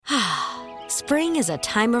Spring is a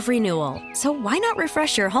time of renewal, so why not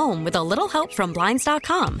refresh your home with a little help from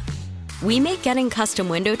Blinds.com? We make getting custom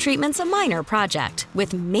window treatments a minor project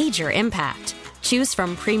with major impact. Choose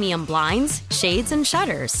from premium blinds, shades, and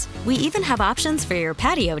shutters. We even have options for your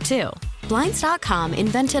patio, too. Blinds.com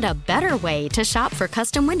invented a better way to shop for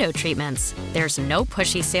custom window treatments. There's no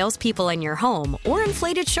pushy salespeople in your home or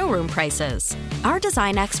inflated showroom prices. Our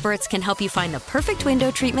design experts can help you find the perfect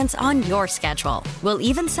window treatments on your schedule. We'll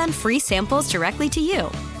even send free samples directly to you.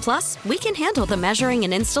 Plus, we can handle the measuring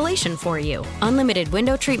and installation for you. Unlimited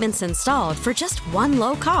window treatments installed for just one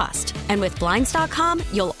low cost. And with Blinds.com,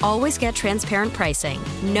 you'll always get transparent pricing.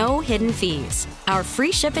 No hidden fees. Our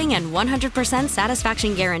free shipping and 100%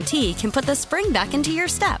 satisfaction guarantee can put the spring back into your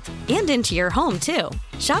step and into your home, too.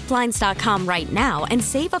 Shop Blinds.com right now and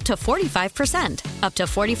save up to 45%. Up to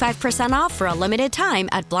 45% off for a limited time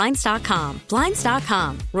at Blinds.com.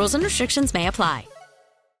 Blinds.com. Rules and restrictions may apply.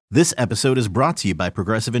 This episode is brought to you by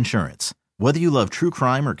Progressive Insurance. Whether you love true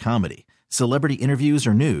crime or comedy, celebrity interviews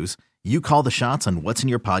or news, you call the shots on what's in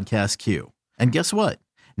your podcast queue. And guess what?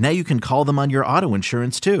 Now you can call them on your auto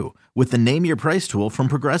insurance too with the Name Your Price tool from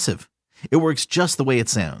Progressive. It works just the way it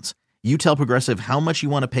sounds. You tell Progressive how much you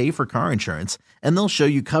want to pay for car insurance, and they'll show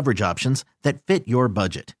you coverage options that fit your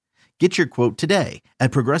budget. Get your quote today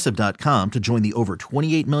at Progressive.com to join the over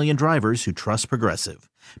 28 million drivers who trust Progressive.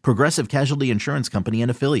 Progressive Casualty Insurance Company and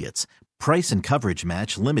Affiliates. Price and coverage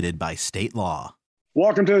match limited by state law.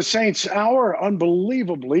 Welcome to the Saints Hour.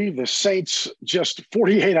 Unbelievably, the Saints just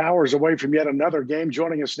 48 hours away from yet another game.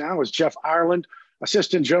 Joining us now is Jeff Ireland,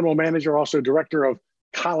 Assistant General Manager, also Director of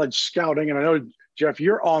College Scouting. And I know, Jeff,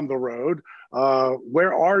 you're on the road.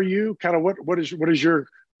 Where are you? Kind of what does your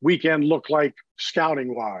weekend look like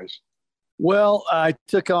scouting-wise? Well, I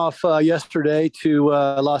took off yesterday to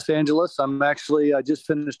Los Angeles. I'm actually I just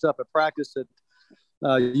finished up a practice at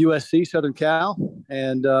USC, Southern Cal,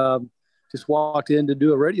 and just walked in to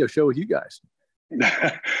do a radio show with you guys.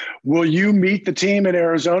 Will you meet the team in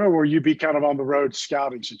Arizona, or will you be kind of on the road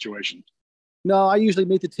scouting situation? No, I usually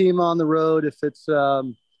meet the team on the road. If it's a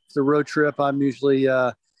road trip, I'm usually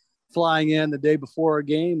flying in the day before a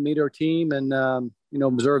game, meet our team, and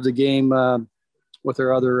observe the game with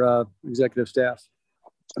our other executive staff.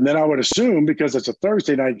 And then I would assume, because it's a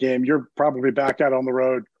Thursday night game, you're probably back out on the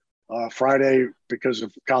road Friday because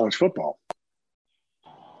of college football.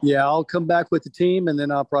 Yeah, I'll come back with the team, and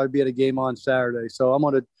then I'll probably be at a game on Saturday. So I'm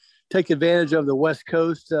going to take advantage of the West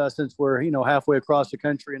Coast since we're, halfway across the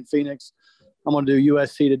country in Phoenix. I'm going to do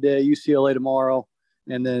USC today, UCLA tomorrow,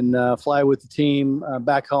 and then fly with the team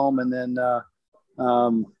back home. And then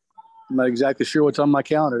I'm not exactly sure what's on my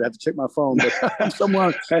calendar. I have to check my phone, but I'm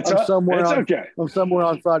somewhere. I'm somewhere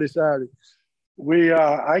on Friday, Saturday.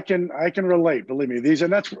 I can relate. Believe me,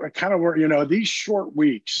 and that's kind of where these short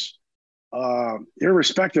weeks,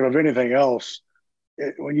 irrespective of anything else,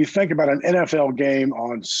 when you think about an NFL game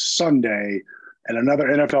on Sunday and another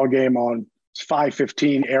NFL game on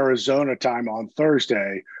 5:15 Arizona time on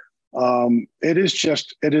Thursday,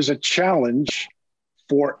 it is a challenge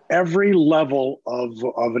for every level of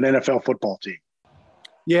an NFL football team.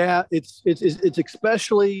 Yeah, it's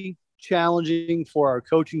especially challenging for our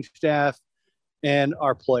coaching staff and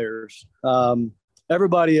our players.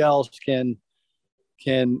 Everybody else can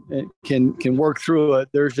work through it.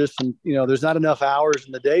 There's just some, there's not enough hours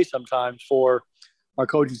in the day sometimes for our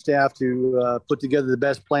coaching staff to put together the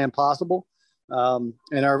best plan possible, and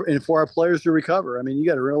for our players to recover. I mean, you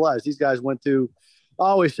got to realize these guys went through. I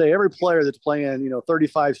always say every player that's playing,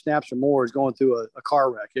 35 snaps or more is going through a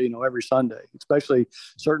car wreck, every Sunday, especially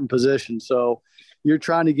certain positions. So you're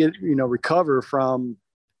trying to get, recover from,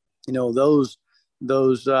 those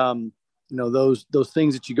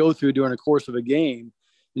things that you go through during the course of a game,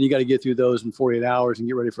 and you got to get through those in 48 hours and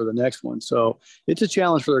get ready for the next one. So it's a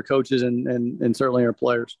challenge for their coaches and certainly our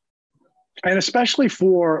players. And especially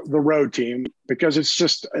for the road team, because it's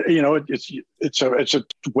just, it's a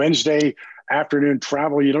Wednesday afternoon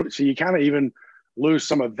travel. You kind of even lose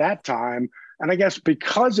some of that time. And I guess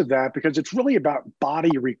because of that, because it's really about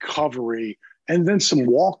body recovery and then some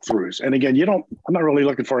walkthroughs. And again, I'm not really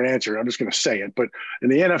looking for an answer. I'm just going to say it, but in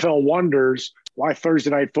the NFL wonders why Thursday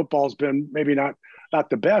night football has been maybe not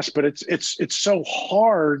the best, but it's so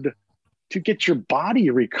hard to get your body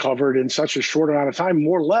recovered in such a short amount of time,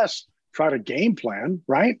 more or less try to game plan,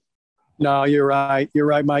 right? No, you're right. You're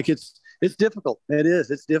right, Mike. It's difficult. It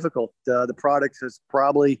is. It's difficult. The product is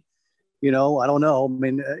probably, I don't know. I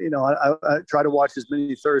mean, I try to watch as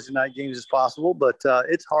many Thursday night games as possible, but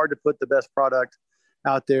it's hard to put the best product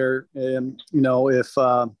out there. And, if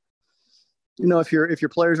if your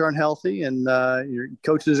players aren't healthy and your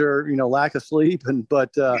coaches are, lack of sleep, but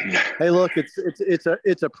hey, look,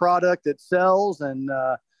 it's a product that sells, and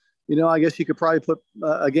I guess you could probably put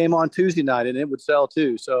a game on Tuesday night and it would sell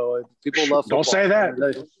too. So people love football. Don't say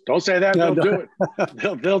that. Don't say that. They'll do it.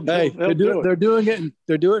 They'll do it. They're doing it.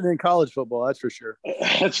 They're doing it in college football. That's for sure.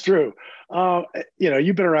 That's true.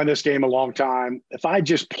 You've been around this game a long time. If I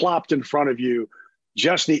just plopped in front of you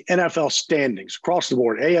just the NFL standings across the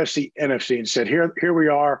board, AFC, NFC, and said, here we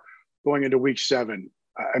are going into week 7.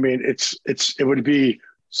 I mean, it would be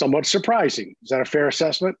somewhat surprising. Is that a fair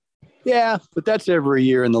assessment? Yeah, but that's every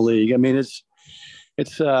year in the league. I mean, it's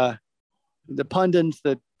the pundits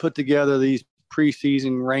that put together these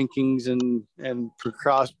preseason rankings and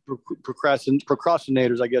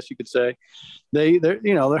procrastinators, I guess you could say. They can't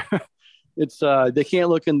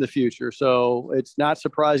look in the future. So it's not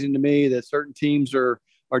surprising to me that certain teams are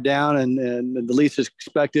down and the least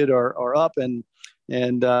expected are up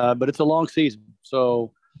but it's a long season.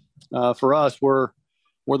 So for us, we're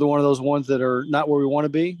the one of those ones that are not where we want to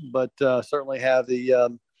be, but certainly have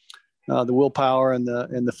the willpower and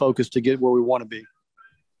the focus to get where we want to be.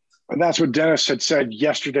 And that's what Dennis had said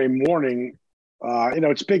yesterday morning.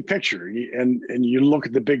 It's big picture, and you look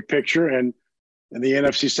at the big picture, and in the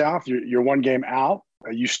NFC South, you're one game out.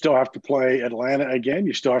 You still have to play Atlanta again.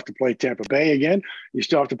 You still have to play Tampa Bay again. You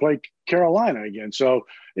still have to play Carolina again. So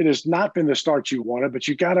it has not been the start you wanted, but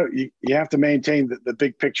you have to maintain the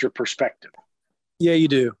big picture perspective. Yeah, you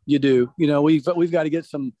do. You do. We've got to get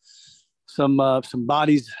some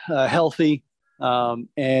bodies healthy,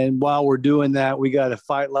 and while we're doing that, we got to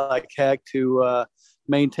fight like heck to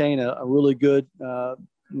maintain a really good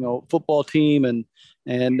football team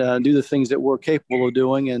and do the things that we're capable of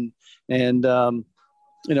doing, and I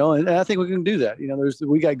think we can do that.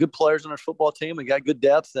 We got good players on our football team. We got good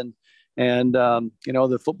depth, and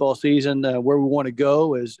the football season where we want to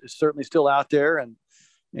go is certainly still out there,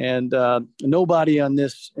 and nobody on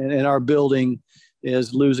this in our building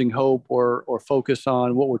is losing hope or focus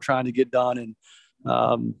on what we're trying to get done. And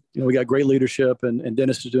we got great leadership, and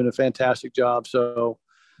Dennis is doing a fantastic job. So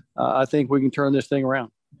I think we can turn this thing around.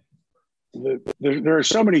 There are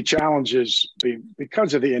so many challenges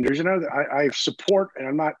because of the injuries. I support, and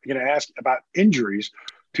I'm not going to ask about injuries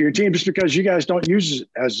to your team just because you guys don't use it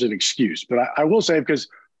as an excuse. But I will say, because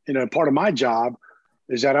part of my job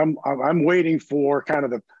is that I'm waiting for kind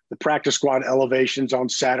of the practice squad elevations on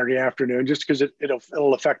Saturday afternoon, just because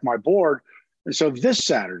it'll affect my board. And so this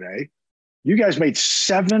Saturday, you guys made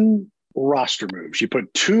 7 roster moves. You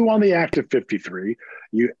put 2 on the active 53.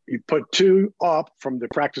 You put 2 up from the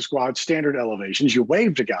practice squad standard elevations. You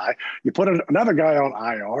waived a guy. You put another guy on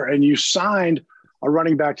IR, and you signed a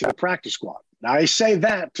running back to the practice squad. Now, I say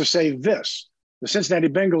that to say this. The Cincinnati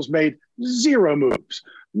Bengals made 0 moves,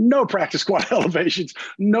 no practice squad elevations,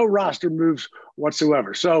 no roster moves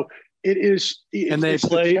whatsoever. So it is. And they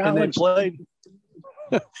played with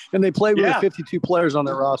the 52 players on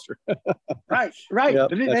their roster. Right. Yep,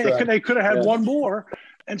 they could have had one more.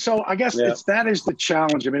 And so I guess that is the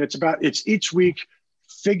challenge. I mean, it's each week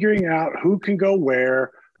figuring out who can go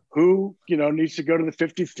where, who, needs to go to the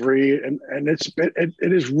 53. And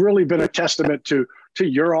it has really been a testament to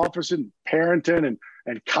your office and Parrington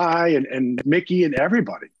and Kai and Mickey and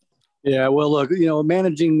everybody. Yeah. Well, look,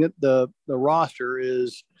 managing the roster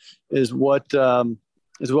is what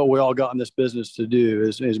we all got in this business to do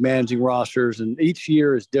is managing rosters. And each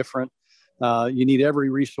year is different. You need every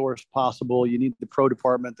resource possible. You need the pro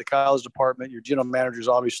department, the college department. Your general manager is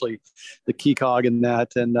obviously the key cog in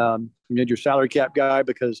that. And you need your salary cap guy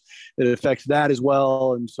because it affects that as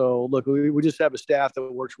well. And so, look, we just have a staff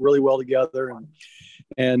that works really well together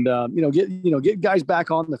and get guys back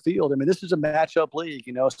on the field. I mean, this is a matchup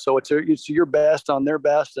league, so it's your best on their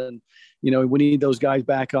best. And, we need those guys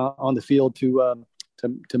back on the field to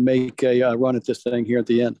make a run at this thing here at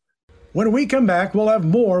the end. When we come back, we'll have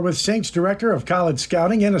more with Saints Director of College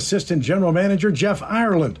Scouting and Assistant General Manager Jeff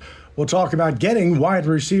Ireland. We'll talk about getting wide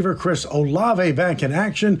receiver Chris Olave back in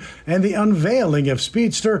action and the unveiling of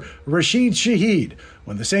speedster Rashid Shaheed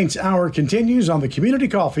when the Saints Hour continues on the Community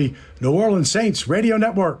Coffee New Orleans Saints Radio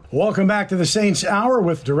Network. Welcome back to the Saints Hour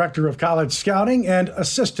with Director of College Scouting and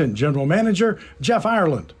Assistant General Manager Jeff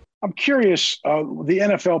Ireland. I'm curious, the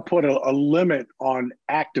NFL put a limit on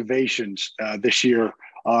activations this year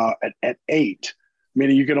at 8,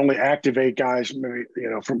 meaning you can only activate guys maybe,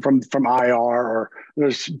 from IR, or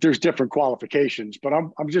there's different qualifications. But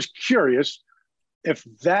I'm just curious if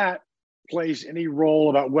that plays any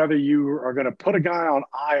role about whether you are going to put a guy on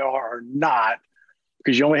IR or not,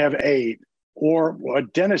 because you only have 8. Or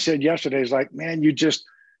what Dennis said yesterday is like, man, you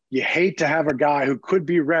hate to have a guy who could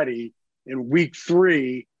be ready in week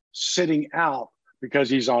 3 sitting out because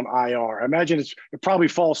he's on IR. I imagine it probably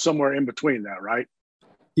falls somewhere in between that, right?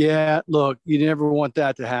 Yeah, look, you never want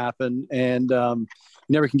that to happen, and you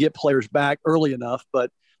never can get players back early enough.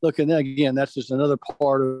 But look, and then again, that's just another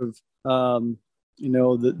part of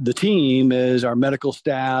the team is our medical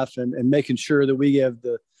staff and making sure that we have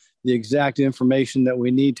the exact information that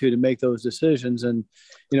we need to make those decisions. And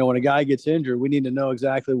when a guy gets injured, we need to know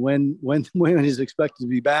exactly when he's expected to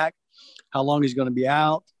be back, how long he's going to be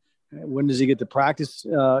out, when does he get back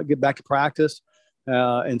to practice,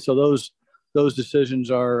 and so those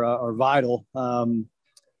decisions are vital,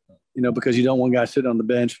 because you don't want guys sitting on the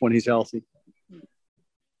bench when he's healthy.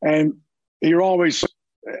 And you're always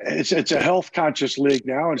it's a health conscious league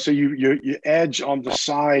now, and so you edge on the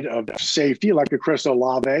side of safety, like a Chris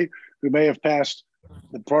Olave, who may have passed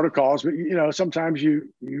the protocols, but sometimes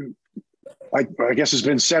you like I guess it's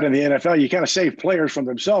been said in the NFL, you kind of save players from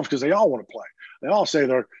themselves because they all want to play. They all say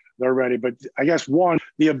they're ready, but I guess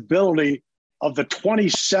the ability of the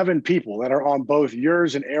 27 people that are on both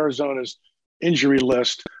yours and Arizona's injury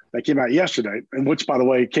list that came out yesterday, and which, by the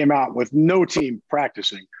way, came out with no team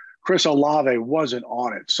practicing. Chris Olave wasn't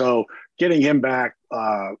on it. So getting him back,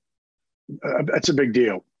 that's a big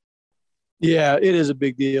deal. Yeah, it is a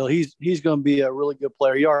big deal. He's going to be a really good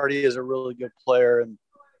player. He already is a really good player. And,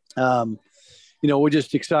 we're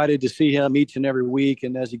just excited to see him each and every week.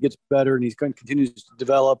 And as he gets better and he's going to continue to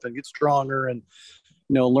develop and get stronger and,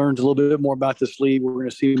 learns a little bit more about this league, we're going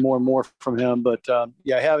to see more and more from him. But,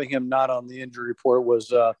 having him not on the injury report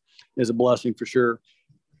is a blessing for sure.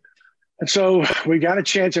 And so we got a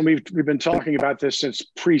chance, and we've been talking about this since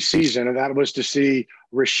preseason, and that was to see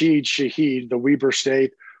Rashid Shaheed, the Weber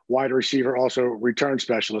State wide receiver, also return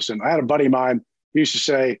specialist. And I had a buddy of mine who used to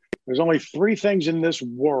say, there's only 3 things in this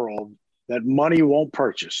world that money won't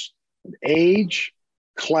purchase: age,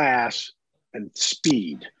 class, and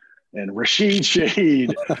speed. And Rashid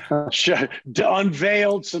Shaheed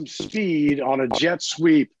unveiled some speed on a jet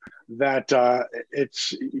sweep that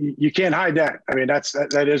you can't hide that. I mean,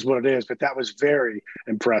 that is what it is, but that was very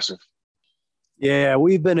impressive. Yeah,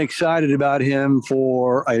 we've been excited about him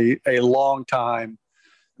for a long time.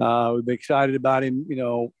 We've been excited about him,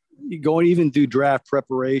 going even through draft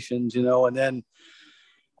preparations, and then,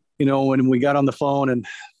 when we got on the phone and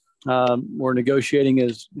we're negotiating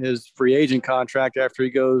his free agent contract after he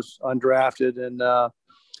goes undrafted. And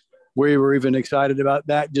we were even excited about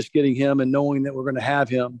that, just getting him and knowing that we're going to have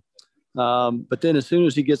him. But then as soon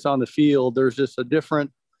as he gets on the field, there's just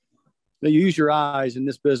you use your eyes in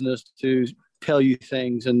this business to tell you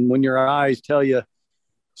things. And when your eyes tell you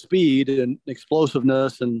speed and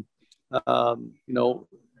explosiveness and,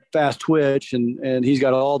 fast twitch, and he's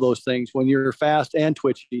got all those things. When you're fast and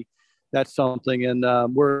twitchy, that's something.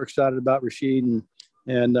 And we're excited about Rashid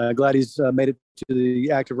and glad he's made it to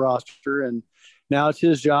the active roster. And now it's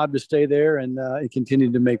his job to stay there and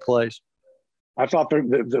continue to make plays. I thought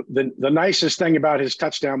the nicest thing about his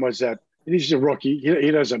touchdown was that he's a rookie.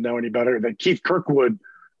 He doesn't know any better. That Keith Kirkwood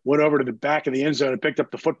went over to the back of the end zone and picked up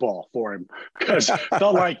the football for him because he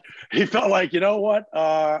felt like, I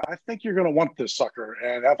think you're going to want this sucker.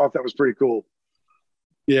 And I thought that was pretty cool.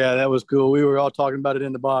 Yeah, that was cool. We were all talking about it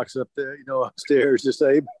in the box up there, upstairs, to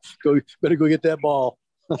say, better go get that ball.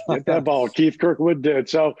 Get that ball. Keith Kirkwood did.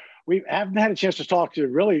 So we haven't had a chance to talk to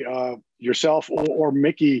really yourself or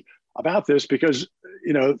Mickey about this because,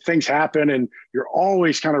 things happen and you're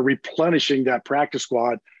always kind of replenishing that practice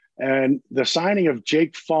squad. And the signing of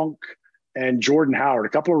Jake Funk and Jordan Howard, a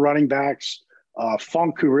couple of running backs,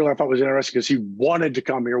 Funk, who really I thought was interesting because he wanted to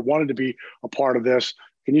come here, wanted to be a part of this.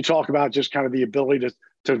 Can you talk about just kind of the ability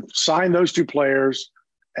to sign those 2 players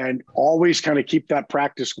and always kind of keep that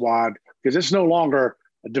practice squad? Because it's no longer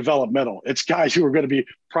a developmental. It's guys who are going to be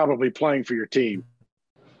probably playing for your team.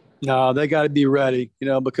 No, they got to be ready,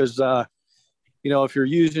 because, if you're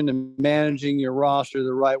using and managing your roster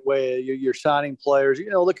the right way, you're signing players.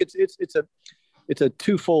 Look, it's a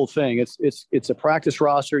twofold thing. It's a practice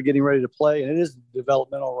roster getting ready to play, and it is a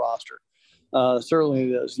developmental roster.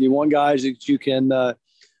 Certainly it is. You want guys that you can kind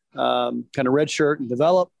of redshirt and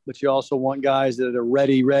develop, but you also want guys that are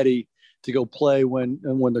ready to go play when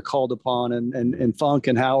they're called upon. And Funk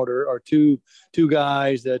and Howard are two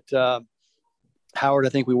guys that Howard, I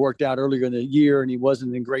think we worked out earlier in the year and he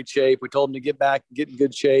wasn't in great shape. We told him to get back and get in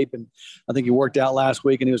good shape. And I think he worked out last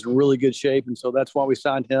week and he was in really good shape. And so that's why we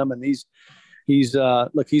signed him. And he's made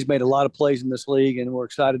a lot of plays in this league and we're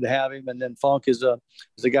excited to have him. And then Funk is a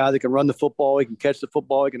guy that can run the football. He can catch the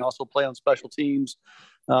football. He can also play on special teams.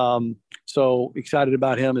 So excited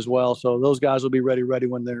about him as well. So those guys will be ready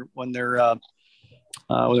when their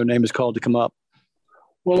name is called to come up.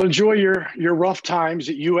 Well, enjoy your rough times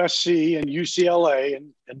at USC and UCLA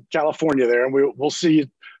and California there, and we'll see you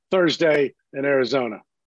Thursday in Arizona.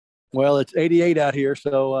 Well, it's 88 out here,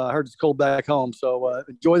 so I heard it's cold back home. So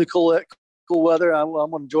enjoy the cool weather. I'm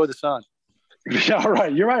going to enjoy the sun. Yeah, all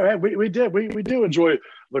right. You're right. We do enjoy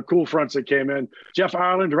the cool fronts that came in. Jeff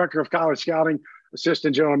Ireland, Director of College Scouting,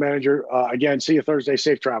 Assistant General Manager. Again, see you Thursday.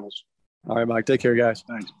 Safe travels. All right, Mike. Take care, guys.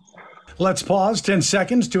 Thanks. Let's pause 10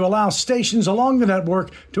 seconds to allow stations along the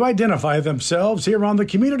network to identify themselves here on the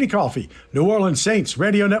Community Coffee New Orleans Saints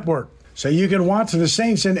Radio Network. So you can watch the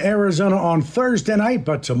Saints in Arizona on Thursday night,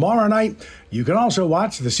 but tomorrow night you can also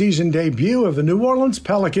watch the season debut of the New Orleans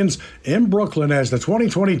Pelicans in Brooklyn as the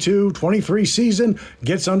 2022-23 season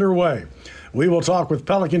gets underway. We will talk with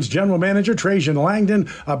Pelicans General Manager Trajan Langdon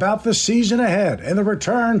about the season ahead and the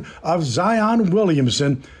return of Zion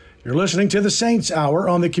Williamson. You're listening to the Saints Hour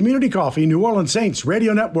on the Community Coffee New Orleans Saints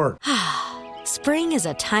Radio Network. Spring is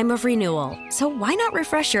a time of renewal, so why not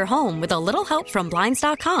refresh your home with a little help from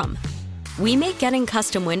Blinds.com? We make getting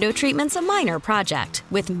custom window treatments a minor project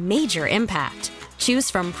with major impact.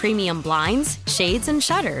 Choose from premium blinds, shades, and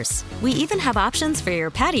shutters. We even have options for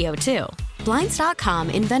your patio, too. Blinds.com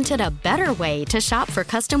invented a better way to shop for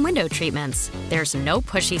custom window treatments. There's no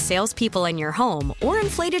pushy salespeople in your home or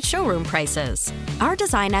inflated showroom prices. Our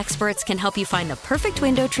design experts can help you find the perfect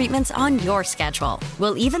window treatments on your schedule.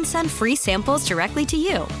 We'll even send free samples directly to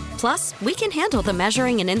you. Plus, we can handle the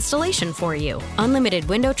measuring and installation for you. Unlimited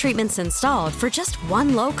window treatments installed for just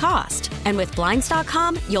one low cost. And with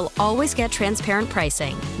Blinds.com, you'll always get transparent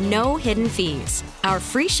pricing. No hidden fees. Our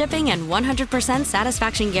free shipping and 100%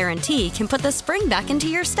 satisfaction guarantee can put the spring back into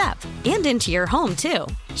your step and into your home, too.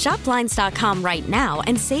 Shop Blinds.com right now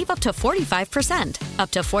and save up to 45%.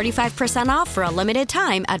 Up to 45% off for a limited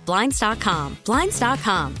time at Blinds.com.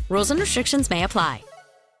 Blinds.com. Rules and restrictions may apply.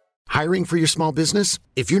 Hiring for your small business?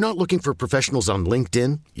 If you're not looking for professionals on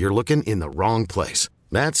LinkedIn, you're looking in the wrong place.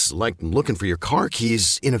 That's like looking for your car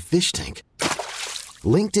keys in a fish tank.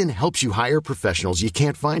 LinkedIn helps you hire professionals you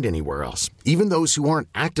can't find anywhere else, even those who aren't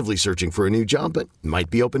actively searching for a new job but might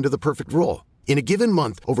be open to the perfect role. In a given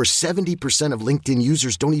month, over 70% of LinkedIn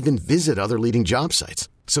users don't even visit other leading job sites.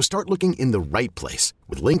 So start looking in the right place.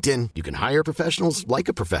 With LinkedIn, you can hire professionals like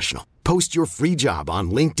a professional. Post your free job on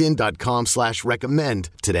linkedin.com/recommend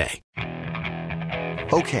today.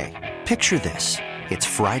 Okay, picture this. It's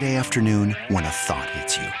Friday afternoon when a thought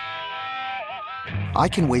hits you. I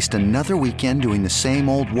can waste another weekend doing the same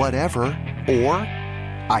old whatever, or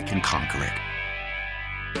I can conquer it.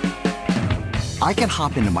 I can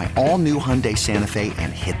hop into my all-new Hyundai Santa Fe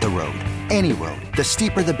and hit the road. Any road. The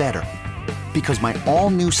steeper, the better. Because my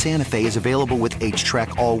all-new Santa Fe is available with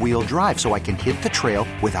H-Track all-wheel drive, so I can hit the trail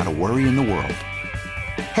without a worry in the world.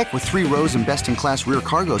 Heck, with 3 rows and best-in-class rear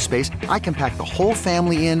cargo space, I can pack the whole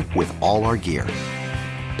family in with all our gear.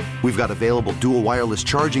 We've got available dual wireless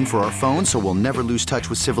charging for our phones, so we'll never lose touch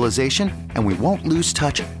with civilization, and we won't lose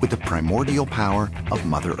touch with the primordial power of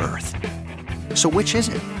Mother Earth. So which is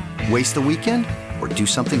it? Waste the weekend or do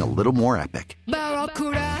something a little more epic?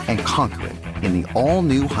 And conquer it in the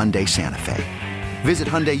all-new Hyundai Santa Fe. Visit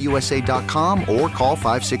HyundaiUSA.com or call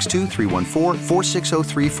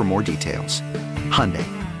 562-314-4603 for more details. Hyundai,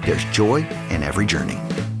 there's joy in every journey.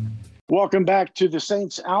 Welcome back to the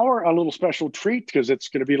Saints Hour, a little special treat because it's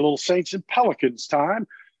going to be a little Saints and Pelicans time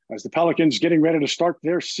as the Pelicans getting ready to start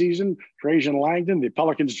their season. Trajan Langdon, the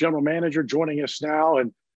Pelicans general manager, joining us now.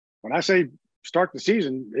 And when I say start the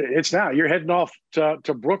season, it's now. You're heading off to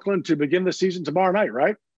Brooklyn to begin the season tomorrow night,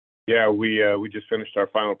 right? Yeah, we just finished our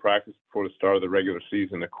final practice before the start of the regular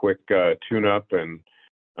season. A quick tune-up and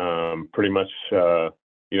pretty much a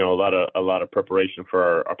lot of preparation for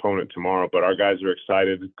our opponent tomorrow. But our guys are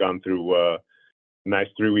excited. We've gone through a nice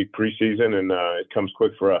 3-week preseason, and it comes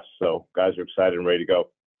quick for us. So guys are excited and ready to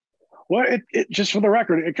go. Well, it just for the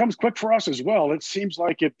record, it comes quick for us as well. It seems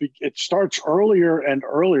like it starts earlier and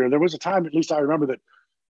earlier. There was a time, at least I remember, that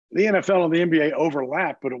the NFL and the NBA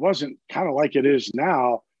overlapped, but it wasn't kind of like it is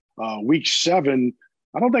now. Week 7,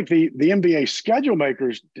 I don't think the NBA schedule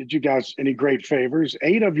makers did you guys any great favors.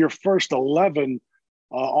 8 of your first 11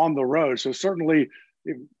 on the road. So certainly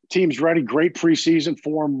teams ready, great preseason,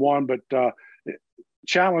 4-1, but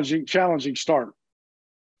challenging start.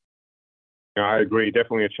 I agree.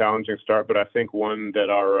 Definitely a challenging start, but I think one that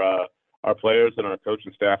our players and our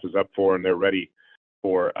coaching staff is up for, and they're ready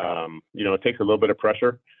for. It takes a little bit of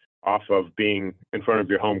pressure off of being in front of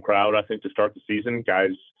your home crowd. I think to start the season,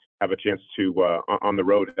 guys have a chance to on the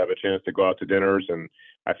road have a chance to go out to dinners and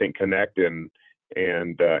I think connect and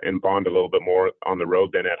bond a little bit more on the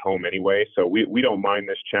road than at home anyway. So we don't mind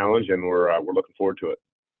this challenge, and we're looking forward to it.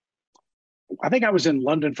 I think I was in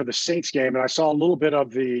London for the Saints game, and I saw a little bit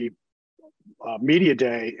of the media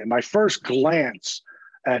day, and my first glance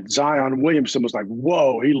at Zion Williamson was like,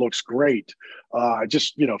 whoa, he looks great.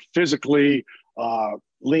 Just, physically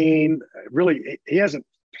lean. Really, he hasn't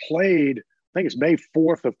played, I think it's May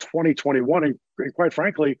 4th of 2021. And quite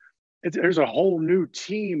frankly, there's a whole new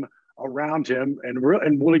team around him. And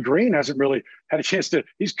Willie Green hasn't really had a chance to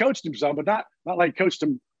 – he's coached him some, but not like coached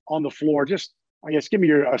him on the floor. Just, I guess, give me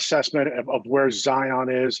your assessment of where Zion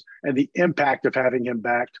is and the impact of having him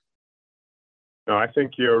back. No, I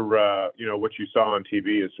think you're, what you saw on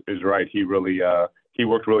TV is right. He really, he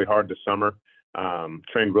worked really hard this summer,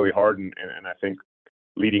 trained really hard. And I think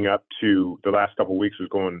leading up to the last couple of weeks was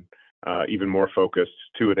going even more focused,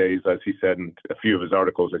 2-a-days, as he said in a few of his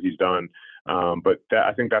articles that he's done. But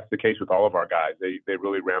I think that's the case with all of our guys. They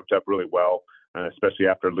really ramped up really well, especially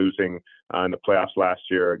after losing in the playoffs last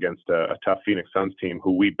year against a tough Phoenix Suns team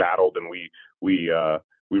who we battled, and we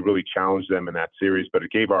really challenged them in that series. But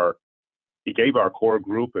it gave our core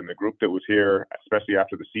group and the group that was here, especially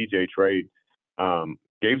after the CJ trade,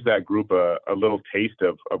 gave that group a little taste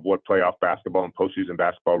of what playoff basketball and postseason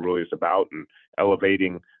basketball really is about, and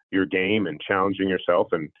elevating your game and challenging yourself.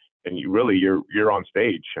 And you're on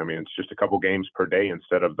stage. I mean, it's just a couple games per day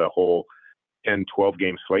instead of the whole 10, 12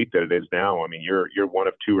 game slate that it is now. I mean, you're one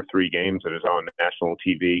of 2 or 3 games that is on national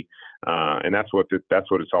TV. And that's what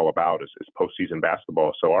it's all about is postseason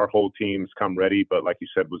basketball. So our whole team's come ready, but like you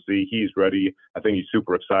said, with Z, he's ready. I think he's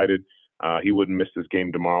super excited. He wouldn't miss this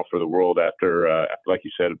game tomorrow for the world after, like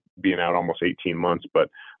you said, being out almost 18 months. But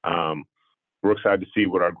we're excited to see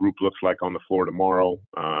what our group looks like on the floor tomorrow.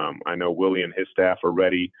 I know Willie and his staff are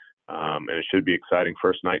ready, and it should be exciting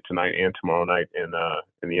first night tonight and tomorrow night in the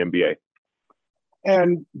NBA.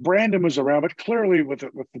 And Brandon was around, but clearly with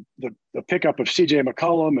the pickup of CJ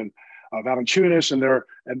McCollum and Valanciunas and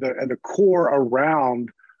the core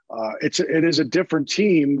around, it is a different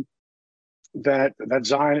team that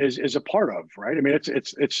Zion is a part of, right? I mean,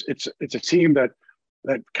 it's a team that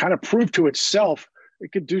kind of proved to itself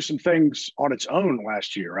it could do some things on its own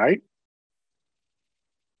last year, right?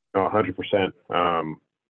 Oh, 100%.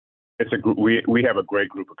 We have a great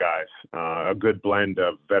group of guys, a good blend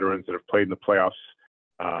of veterans that have played in the playoffs,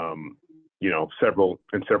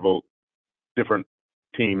 several different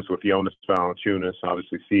teams with Jonas Valanciunas,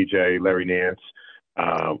 obviously CJ, Larry Nance,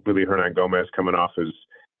 Willie Hernan-Gomez coming off his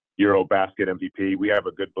Eurobasket MVP. We have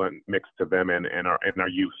a good blend mix to them and our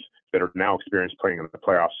youth that are now experienced playing in the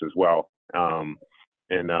playoffs as well.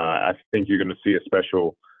 I think you're going to see a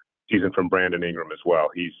special season from Brandon Ingram as well.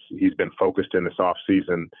 He's been focused in this off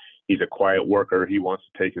season. He's a quiet worker. He wants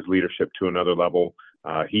to take his leadership to another level.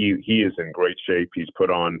 He is in great shape. He's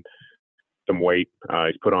put on some weight.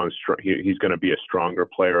 He's going to be a stronger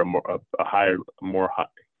player,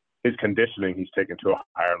 his conditioning he's taken to a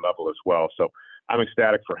higher level as well. So I'm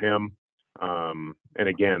ecstatic for him. And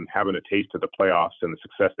again, having a taste of the playoffs and the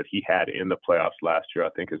success that he had in the playoffs last year, I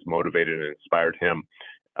think has motivated and inspired him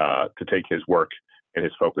to take his work and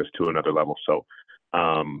his focus to another level. So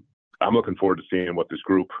I'm looking forward to seeing what this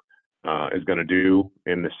group is going to do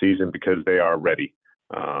in the season because they are ready.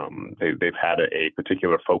 They've had a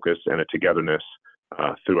particular focus and a togetherness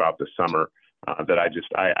throughout the summer that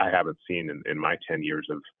I haven't seen in my 10 years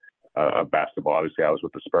of basketball. Obviously, I was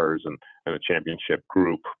with the Spurs and a championship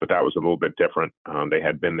group, but that was a little bit different. They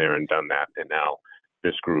had been there and done that, and now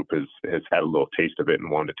this group has had a little taste of it and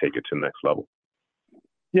wanted to take it to the next level.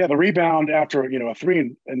 Yeah, the rebound after a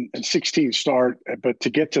 3-16 start, but to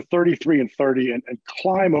get to 33-30 and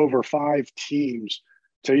climb over 5 teams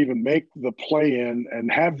to even make the play-in and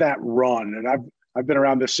have that run. And I've been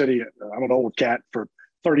around this city. I'm an old cat for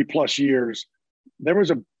 30 plus years. There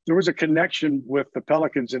was a connection with the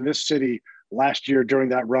Pelicans in this city last year during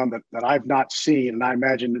that run that I've not seen, and I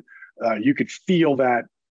imagine you could feel that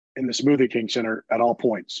in the Smoothie King Center at all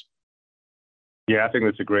points. Yeah, I think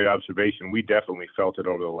that's a great observation. We definitely felt it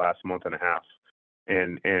over the last month and a half,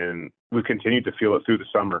 and we continued to feel it through the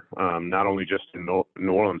summer, not only just in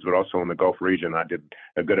New Orleans, but also in the Gulf region. I did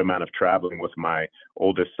a good amount of traveling with my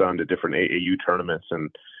oldest son to different AAU tournaments,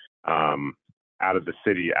 and out of the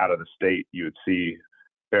city, out of the state, you would see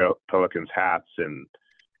Pelicans hats and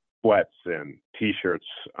sweats and T-shirts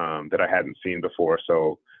that I hadn't seen before.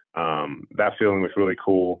 So that feeling was really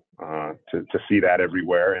cool to see that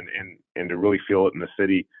everywhere and to really feel it in the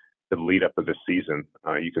city to the lead up of this season.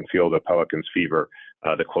 You can feel the Pelicans fever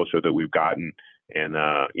the closer that we've gotten. And,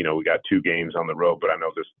 we got 2 games on the road, but I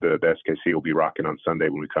know the SKC will be rocking on Sunday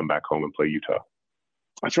when we come back home and play Utah.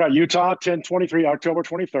 That's right. Utah, 10-23, October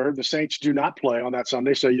 23rd. The Saints do not play on that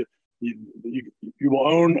Sunday, so you will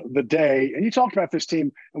own the day. And you talked about this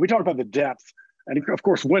team, and we talked about the depth. And of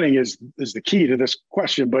course, winning is the key to this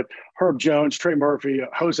question. But Herb Jones, Trey Murphy,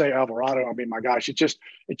 Jose Alvarado. I mean, my gosh, it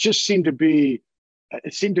just seemed to be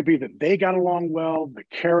that they got along well. The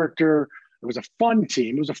character. It was a fun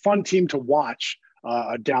team. It was a fun team to watch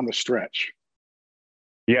down the stretch.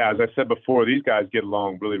 Yeah, as I said before, these guys get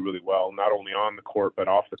along really, really well, not only on the court but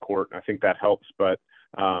off the court. I think that helps. But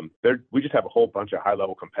we just have a whole bunch of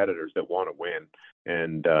high-level competitors that want to win.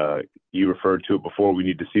 And you referred to it before. We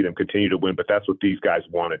need to see them continue to win, but that's what these guys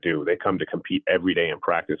want to do. They come to compete every day in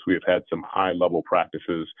practice. We have had some high-level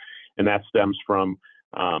practices, and that stems from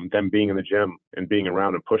them being in the gym and being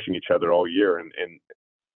around and pushing each other all year. And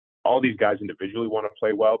all these guys individually want to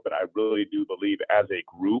play well, but I really do believe as a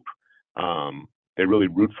group, they really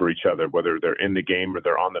root for each other, whether they're in the game or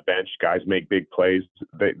they're on the bench. Guys make big plays.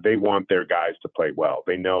 They want their guys to play well.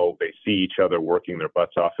 They know they see each other working their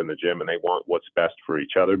butts off in the gym, and they want what's best for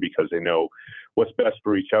each other because they know what's best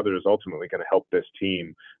for each other is ultimately going to help this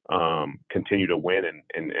team continue to win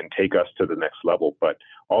and take us to the next level. But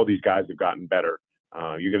all these guys have gotten better.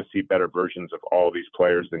 You're going to see better versions of all these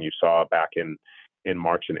players than you saw back in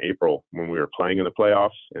March and April when we were playing in the playoffs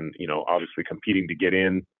and, obviously competing to get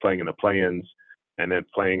in, playing in the play-ins, and then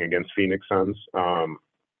playing against Phoenix Suns.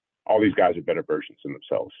 All these guys are better versions of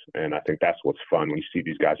themselves. And I think that's what's fun when you see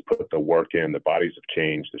these guys put the work in. The bodies have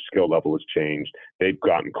changed. Their skill level has changed. They've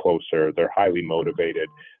gotten closer. They're highly motivated.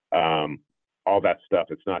 All that stuff.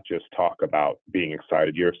 It's not just talk about being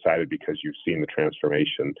excited. You're excited because you've seen the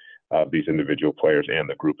transformation of these individual players and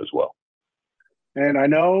the group as well. And I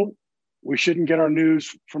know we shouldn't get our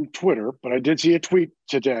news from Twitter, but I did see a tweet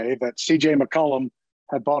today that CJ McCollum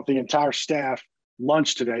had bought the entire staff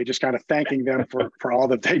lunch today, just kind of thanking them for all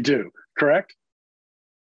that they do. Correct?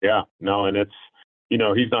 Yeah, no. And it's,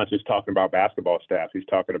 he's not just talking about basketball staff. He's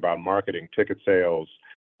talking about marketing, ticket sales,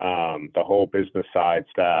 the whole business side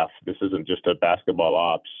staff. This isn't just a basketball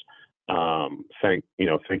ops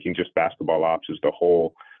thinking just basketball ops is the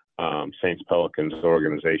whole Saints Pelicans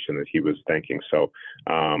organization that he was thanking. So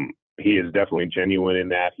he is definitely genuine in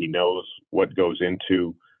that. He knows what goes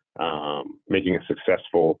into making a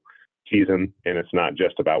successful season, and it's not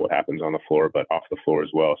just about what happens on the floor, but off the floor as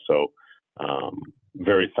well. So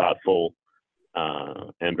very thoughtful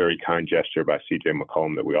and very kind gesture by CJ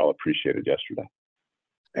McCollum that we all appreciated yesterday.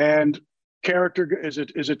 And character is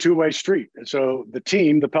a two-way street. And so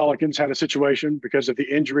the Pelicans, had a situation because of the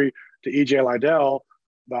injury to EJ Liddell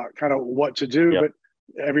about kind of what to do, Yep. But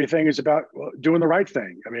everything is about doing the right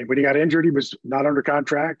thing. I mean, when he got injured, he was not under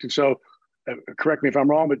contract. And so correct me if I'm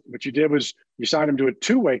wrong, but what you did was you signed him to a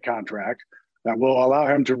two-way contract that will allow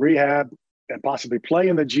him to rehab and possibly play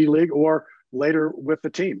in the G League or later with the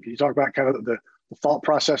team. Can you talk about kind of the thought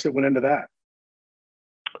process that went into that?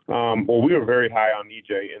 Well, we were very high on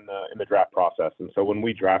EJ in the draft process. And so when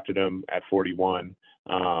we drafted him at 41,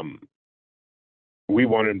 we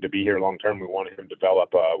wanted him to be here long-term. We wanted him to develop.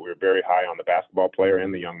 We were very high on the basketball player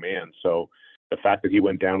and the young man. So the fact that he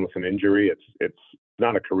went down with an injury, it's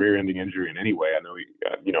not a career-ending injury in any way. I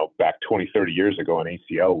know, back 20, 30 years ago, an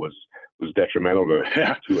ACL was detrimental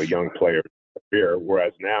to a young player's career,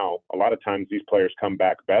 whereas now a lot of times these players come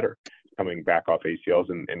back better, coming back off ACLs,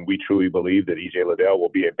 and we truly believe that EJ Liddell will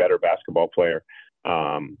be a better basketball player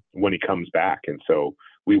when he comes back. And so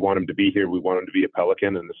we want him to be here. We want him to be a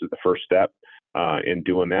Pelican, and this is the first step in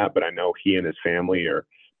doing that. But I know he and his family are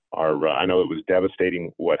I know it was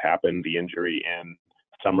devastating what happened, the injury in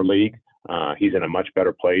Summer League. He's in a much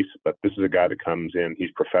better place, but this is a guy that comes in.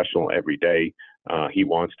 He's professional every day. He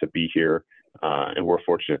wants to be here, and we're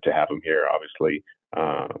fortunate to have him here. Obviously,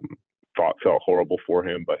 felt horrible for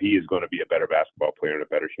him, but he is going to be a better basketball player and a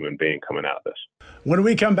better human being coming out of this. When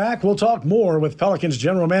we come back, we'll talk more with Pelicans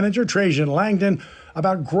general manager Trajan Langdon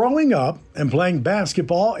about growing up and playing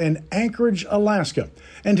basketball in Anchorage, Alaska,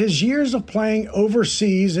 and his years of playing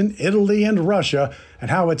overseas in Italy and Russia,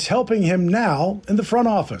 and how it's helping him now in the front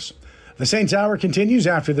office. The Saints Hour continues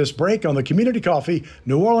after this break on the Community Coffee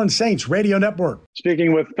New Orleans Saints Radio Network.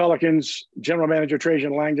 Speaking with Pelicans general manager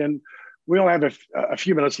Trajan Langdon, we only have a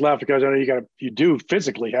few minutes left because I know you do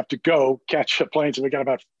physically have to go catch a plane. So we got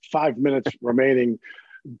about 5 minutes remaining.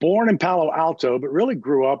 Born in Palo Alto, but really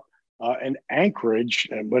grew up in Anchorage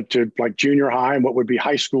and went to like junior high and what would be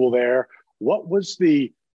high school there. What was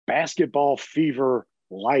the basketball fever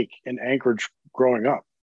like in Anchorage growing up?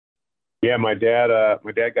 Yeah, my dad got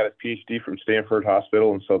his PhD from Stanford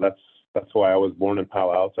Hospital, and so that's why I was born in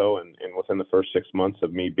Palo Alto. And within the first 6 months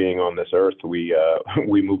of me being on this earth, we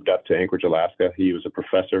moved up to Anchorage, Alaska. He was a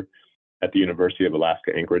professor at the University of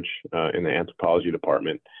Alaska Anchorage in the anthropology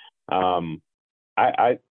department.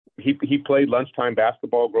 I he played lunchtime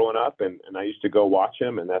basketball growing up, and I used to go watch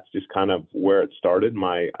him, and that's just kind of where it started,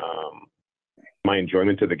 my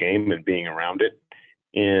enjoyment of the game and being around it.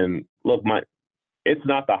 And look, it's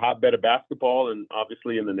not the hotbed of basketball and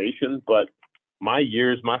obviously in the nation, but my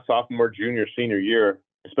sophomore, junior, senior year,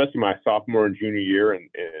 especially my sophomore and junior year, and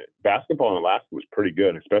basketball in Alaska was pretty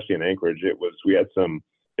good, especially in Anchorage.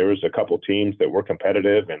 There was a couple teams that were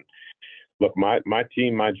competitive, and look, my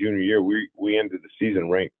team, my junior year, we ended the season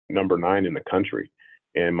ranked number 9 in the country,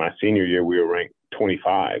 and my senior year we were ranked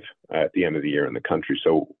 25 at the end of the year in the country.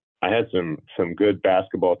 So I had some good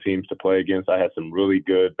basketball teams to play against. I had some really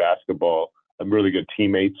good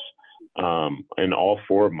teammates in all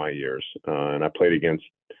 4 of my years, and I played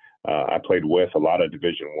with a lot of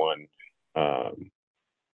Division I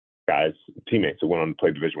guys, teammates that went on to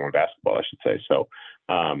play Division I basketball, I should say. So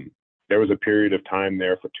there was a period of time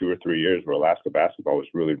there for 2 or 3 years where Alaska basketball was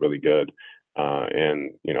really, really good.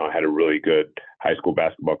 And, I had a really good high school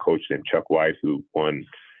basketball coach named Chuck White, who won,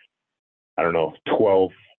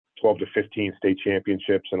 12 to 15 state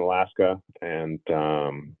championships in Alaska. And,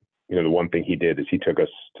 the one thing he did is he took us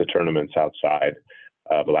to tournaments outside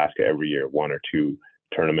of Alaska every year, 1 or 2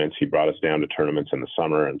 tournaments. He brought us down to tournaments in the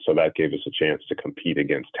summer. And so that gave us a chance to compete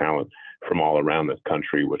against talent from all around the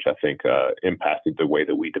country, which I think impacted the way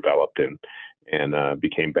that we developed and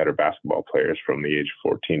became better basketball players from the age of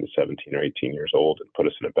 14 to 17 or 18 years old, and put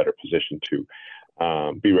us in a better position to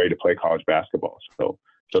be ready to play college basketball. So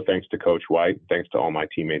thanks to Coach White, thanks to all my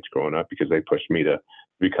teammates growing up, because they pushed me to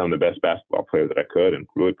become the best basketball player that I could and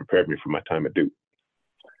really prepared me for my time at Duke.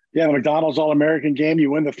 Yeah, the McDonald's All-American game,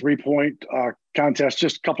 you win the 3-point contest.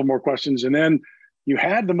 Just a couple more questions. And then you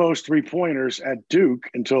had the most 3-pointers at Duke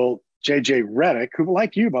until J.J. Redick, who,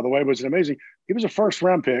 like you, by the way, was he was a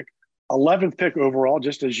first-round pick, 11th pick overall,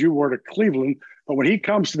 just as you were to Cleveland. But when he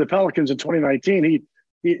comes to the Pelicans in 2019,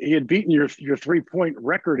 he had beaten your 3-point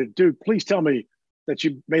record at Duke. Please tell me that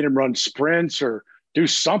you made him run sprints or do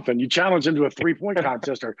something. You challenged him to a 3-point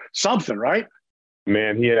contest or something, right?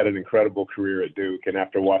 Man, he had an incredible career at Duke, and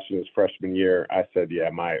after watching his freshman year, I said,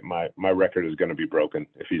 "Yeah, my record is going to be broken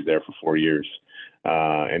if he's there for 4 years."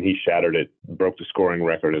 And he shattered it, broke the scoring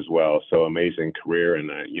record as well. So amazing career,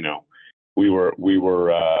 and we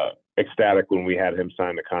were ecstatic when we had him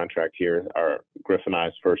sign the contract here. Our Griff and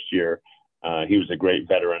I's first year, he was a great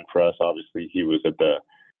veteran for us. Obviously, he was at the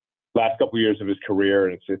last couple of years of his career,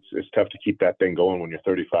 and it's tough to keep that thing going when you're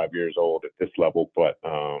 35 years old at this level, but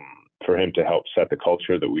for him to help set the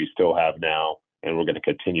culture that we still have now, and we're going to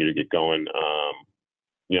continue to get going.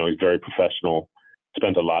 He's very professional,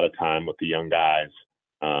 spent a lot of time with the young guys,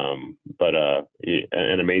 but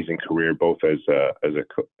an amazing career, both as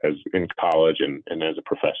in college and as a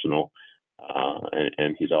professional.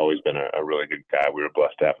 And he's always been a really good guy. We were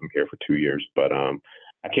blessed to have him here for 2 years, but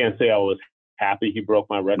I can't say I was happy he broke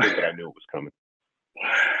my record, but I knew it was coming.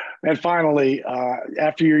 And finally,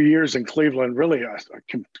 after your years in Cleveland, really a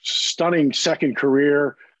stunning second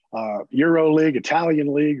career, EuroLeague,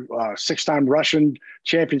 Italian League, 6-time Russian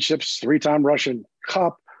championships, 3-time Russian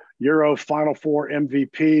Cup, Euro Final Four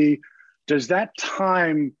MVP. Does that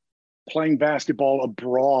time playing basketball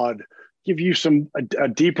abroad give you a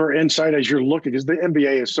deeper insight as you're looking, because the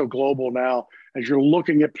NBA is so global now, as you're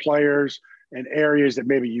looking at players and areas that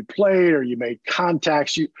maybe you played or you made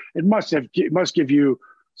contacts, it must give you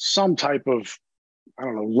some type of,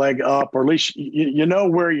 leg up, or at least you know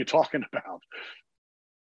where you're talking about.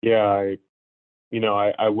 Yeah,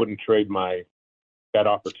 I wouldn't trade that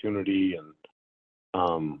opportunity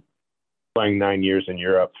and playing 9 years in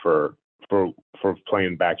Europe for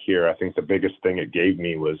playing back here. I think the biggest thing it gave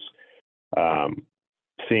me was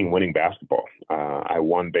seeing winning basketball. I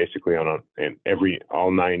won basically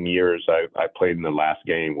all 9 years I played in the last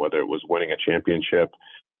game, whether it was winning a championship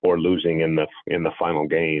or losing in the final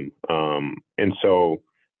game. And so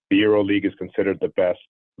the EuroLeague is considered the best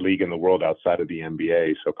league in the world outside of the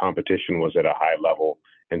NBA. So competition was at a high level,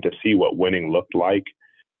 and to see what winning looked like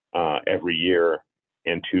every year,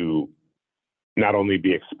 and to not only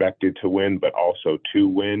be expected to win, but also to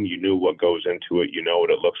win, you knew what goes into it, you know what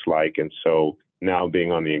it looks like. And so now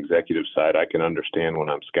being on the executive side, I can understand when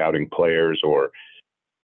I'm scouting players or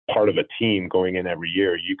part of a team going in every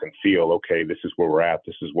year, you can feel, okay, this is where we're at,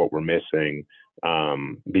 this is what we're missing,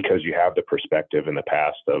 because you have the perspective in the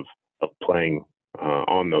past of playing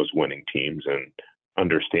on those winning teams and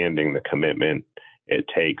understanding the commitment it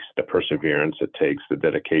takes, the perseverance it takes, the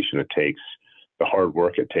dedication it takes, the hard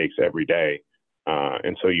work it takes every day.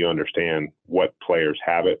 And so you understand what players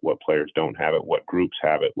have it, what players don't have it, what groups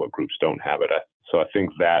have it, what groups don't have it. So I think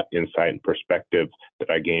that insight and perspective that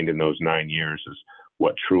I gained in those 9 years is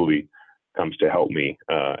what truly comes to help me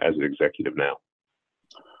as an executive now.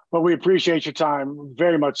 Well, we appreciate your time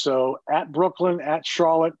very much so. At Brooklyn, at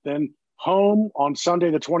Charlotte, then home on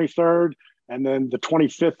Sunday the 23rd, and then the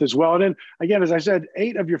 25th as well. And then, again, as I said,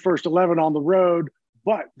 8 of your first 11 on the road,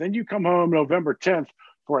 but then you come home November 10th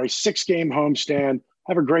for a 6-game homestand.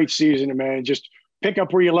 Have a great season, and man, just pick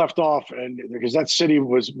up where you left off, and because that city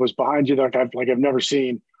was behind you like I've never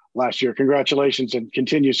seen last year. Congratulations and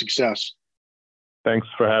continued success. Thanks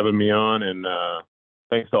for having me on, and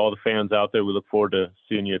thanks to all the fans out there. We look forward to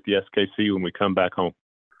seeing you at the SKC when we come back home.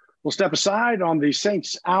 We'll step aside on the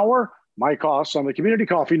Saints Hour. Mike Hoss on the Community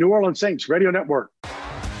Coffee New Orleans Saints Radio Network.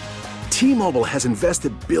 T-Mobile has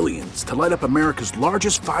invested billions to light up America's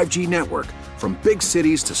largest 5G network, from big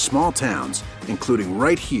cities to small towns, including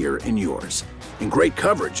right here in yours. And great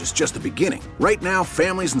coverage is just the beginning. Right now,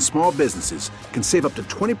 families and small businesses can save up to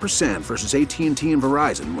 20% versus AT&T and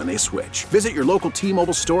Verizon when they switch. Visit your local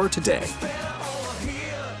T-Mobile store today.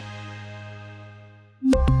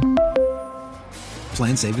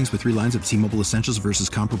 Plan savings with 3 lines of T-Mobile Essentials versus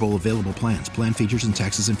comparable available plans. Plan features and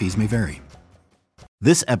taxes and fees may vary.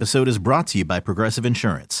 This episode is brought to you by Progressive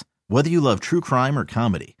Insurance. Whether you love true crime or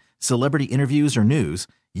comedy, celebrity interviews or news,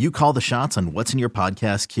 you call the shots on what's in your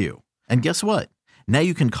podcast queue. And guess what? Now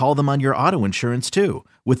you can call them on your auto insurance too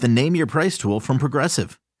with the Name Your Price tool from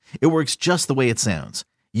Progressive. It works just the way it sounds.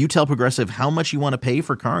 You tell Progressive how much you want to pay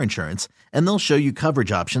for car insurance, and they'll show you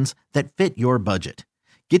coverage options that fit your budget.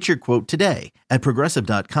 Get your quote today at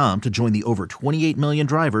Progressive.com to join the over 28 million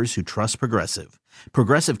drivers who trust Progressive.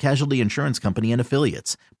 Progressive Casualty Insurance Company and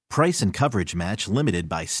Affiliates. Price and coverage match limited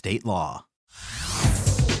by state law.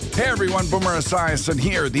 Hey everyone, Boomer Esiason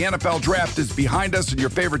here. The NFL Draft is behind us and your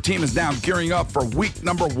favorite team is now gearing up for week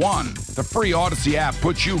number 1. The free Odyssey app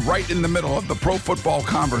puts you right in the middle of the pro football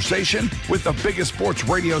conversation with the biggest sports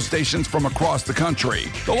radio stations from across the country.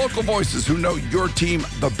 The local voices who know your team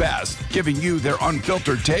the best, giving you their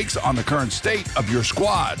unfiltered takes on the current state of your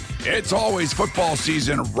squad. It's always football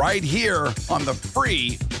season right here on the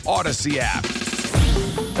free Odyssey app.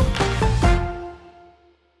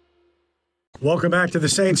 Welcome back to the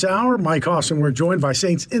Saints Hour. Mike Hoss, we're joined by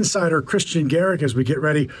Saints insider Christian Garrick as we get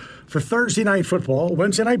ready for Thursday night football,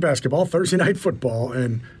 Wednesday night basketball, Thursday night football,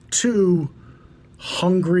 and 2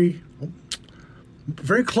 hungry,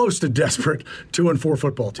 very close to desperate 2-4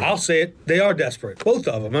 football teams. I'll say it. They are desperate, both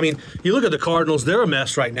of them. I mean, you look at the Cardinals, they're a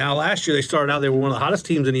mess right now. Last year they started out, they were one of the hottest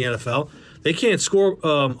teams in the NFL. They can't score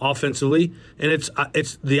offensively, and it's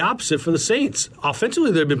the opposite for the Saints.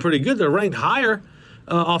 Offensively, they've been pretty good. They're ranked higher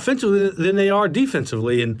offensively than they are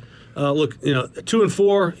defensively. And look,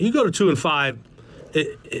 2-4, you go to 2-5,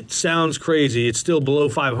 it sounds crazy. It's still below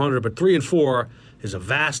 500, but 3-4 is a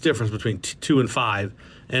vast difference between 2 and 5.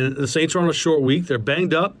 And the Saints are on a short week. They're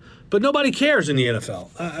banged up, but nobody cares in the NFL.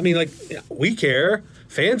 I mean, we care,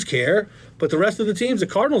 fans care, but the rest of the teams, the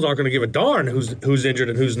Cardinals aren't going to give a darn who's injured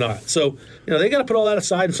and who's not. So, they got to put all that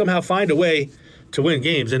aside and somehow find a way to win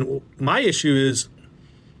games. And my issue is,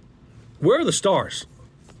 where are the stars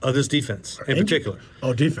of this defense in particular?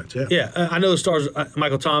 Oh, defense, yeah. Yeah, I know the stars,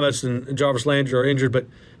 Michael Thomas and Jarvis Landry are injured, but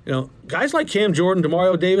guys like Cam Jordan,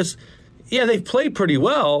 Demario Davis, yeah, they've played pretty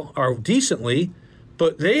well or decently,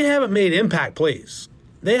 but they haven't made impact plays.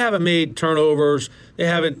 They haven't made turnovers. They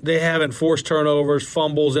haven't forced turnovers,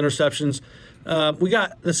 fumbles, interceptions.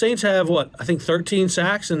 The Saints have 13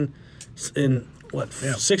 sacks in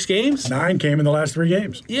 6 games? 9 came in the last 3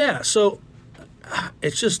 games. Yeah, so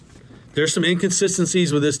it's just there's some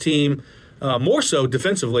inconsistencies with this team, more so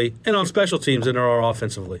defensively and on special teams than there are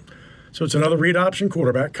offensively. So it's another read option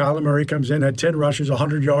quarterback. Kyler Murray comes in, had 10 rushes,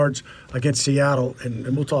 100 yards against Seattle,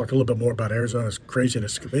 and we'll talk a little bit more about Arizona's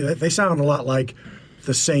craziness. They sound a lot like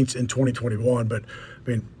the Saints in 2021, but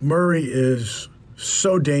Murray is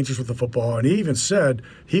so dangerous with the football, and he even said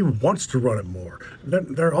he wants to run it more.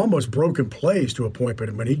 They're almost broken plays to a point,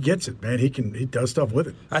 but when he gets it, man, he does stuff with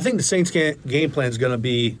it. I think the Saints' game plan is going to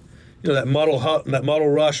be that muddle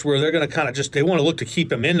rush where they're going to kind of they want to look to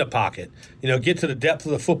keep him in the pocket, get to the depth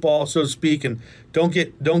of the football, so to speak, and don't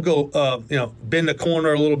go bend the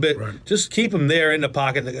corner a little bit. Right. Just keep him there in the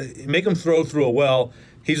pocket, make him throw through a well.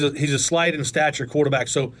 He's a slight in stature quarterback,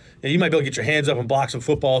 so you might be able to get your hands up and block some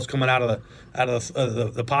footballs coming out of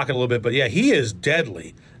the pocket a little bit. But yeah, he is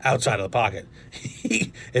deadly outside of the pocket.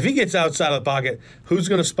 If he gets outside of the pocket, who's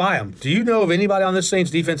going to spy him? Do you know of anybody on this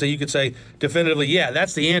Saints defense that you could say definitively, yeah,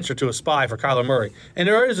 that's the answer to a spy for Kyler Murray? And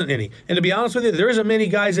there isn't any. And to be honest with you, there isn't many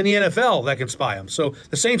guys in the NFL that can spy him. So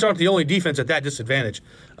the Saints aren't the only defense at that disadvantage.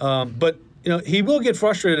 But he will get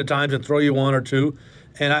frustrated at times and throw you 1 or 2.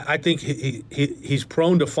 And I think he's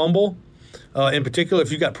prone to fumble. In particular,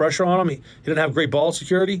 if you got pressure on him, he doesn't have great ball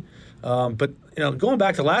security. But going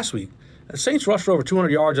back to last week, the Saints rushed for over 200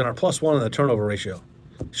 yards and are +1 in the turnover ratio.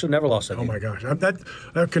 Should have never lost that game. Oh my gosh,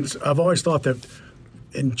 I've always thought that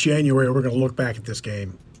in January we're going to look back at this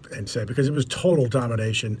game and say, because it was total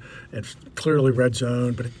domination and clearly red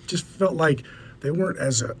zone, but it just felt like they weren't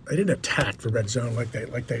they didn't attack the red zone like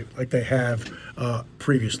they have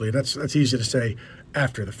previously. That's easy to say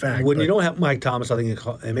after the fact. When you don't have Mike Thomas, I think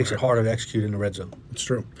it makes it harder to execute in the red zone. It's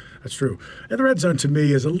true. That's true. And the red zone to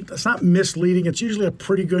me it's not misleading. It's usually a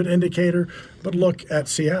pretty good indicator. But look at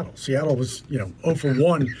Seattle. Seattle was 0 for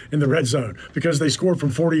 1 in the red zone because they scored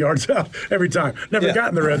from 40 yards out every time. Never got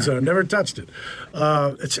in the red zone. Never touched it.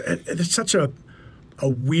 It's such a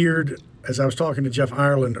weird. As I was talking to Jeff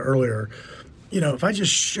Ireland earlier, if I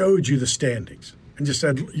just showed you the standings and just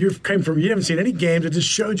said you haven't seen any games, I just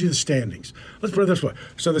showed you the standings. Let's put it this way.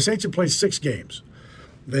 So the Saints have played 6 games.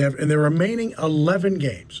 They have in their remaining 11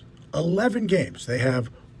 games, they have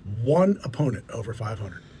one opponent over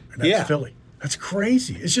 500, and that's Philly. That's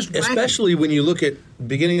crazy. It's just especially wacky. When you look at the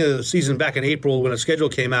beginning of the season back in April when a schedule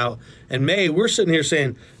came out. In May, we're sitting here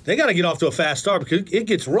saying they got to get off to a fast start because it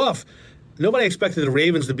gets rough. Nobody expected the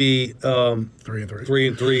Ravens to be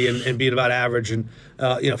 3-3 and being about average. And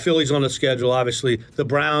Philly's on the schedule. Obviously, the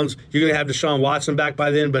Browns. You're going to have Deshaun Watson back by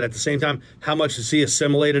then, but at the same time, how much is he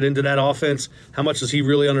assimilated into that offense? How much does he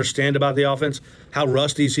really understand about the offense? How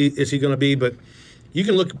rusty is he going to be? But you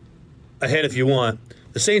can look ahead if you want.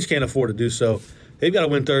 The Saints can't afford to do so. They've got to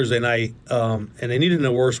win Thursday night, and they need it in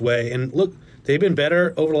a worse way. And look, they've been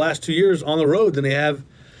better over the last 2 years on the road than they have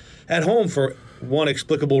at home for one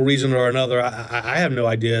explicable reason or another. I have no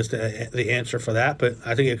idea as to the answer for that, but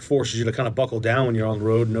I think it forces you to kind of buckle down when you're on the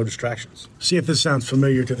road, no distractions. See if this sounds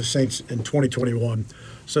familiar to the Saints in 2021.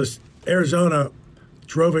 So Arizona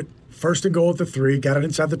drove it first and goal at the 3, got it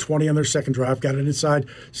inside the 20 on their second drive, got it inside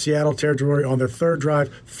Seattle territory on their third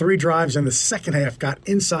drive. 3 drives in the second half got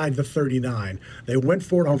inside the 39. They went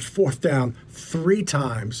for it on 4th down 3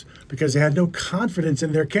 times because they had no confidence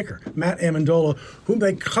in their kicker, Matt Amendola, whom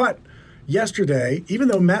they cut yesterday. Even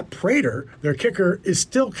though Matt Prater, their kicker, is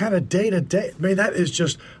still kind of day-to-day. I mean, that is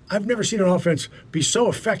just – I've never seen an offense be so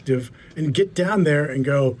effective and get down there and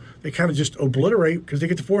go – they kind of just obliterate because they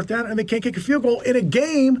get to 4th down and they can't kick a field goal in a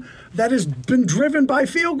game that has been driven by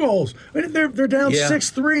field goals. I mean, they're down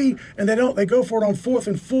 6-3 and they go for it on 4th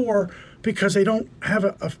and 4 because they don't have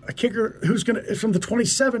a kicker who's from the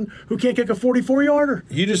 27 who can't kick a 44-yarder.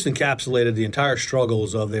 You just encapsulated the entire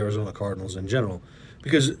struggles of the Arizona Cardinals in general.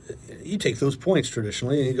 Because you take those points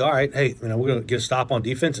traditionally and you go, all right, hey, we're going to get a stop on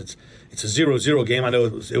defense. It's a 0-0 game. I know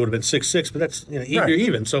it would have been 6-6, but that's you're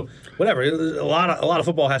even. So whatever. A lot of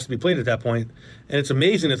football has to be played at that point. And it's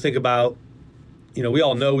amazing to think about. We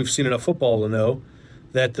all know, we've seen enough football to know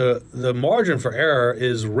that the margin for error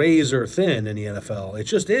is razor thin in the NFL. It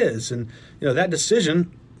just is, and that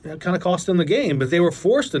decision kind of cost them the game, but they were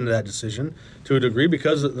forced into that decision to a degree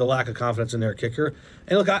because of the lack of confidence in their kicker.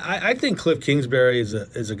 And look, I think Cliff Kingsbury is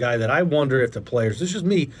a guy that I wonder if the players, this is just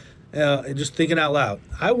me, just thinking out loud,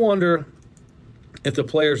 I wonder if the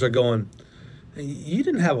players are going, you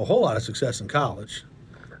didn't have a whole lot of success in college.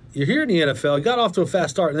 You're here in the NFL, you got off to a fast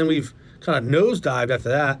start, and then we've kind of nosedived after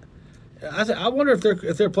that. I wonder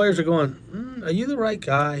if their players are going, are you the right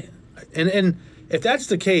guy? And if that's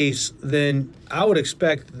the case, then I would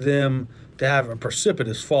expect them to have a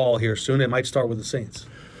precipitous fall here soon. It might start with the Saints.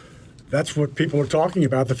 That's what people are talking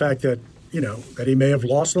about, the fact that, that he may have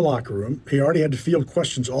lost the locker room. He already had to field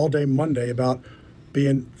questions all day Monday about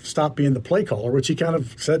stop being the play caller, which he kind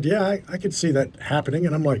of said, yeah, I could see that happening.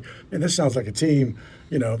 And I'm like, man, this sounds like a team.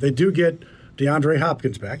 They do get DeAndre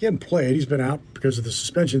Hopkins back. He hasn't played. He's been out because of the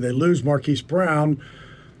suspension. They lose Marquise Brown.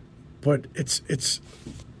 But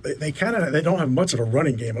they don't have much of a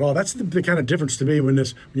running game at all. That's the kind of difference to me when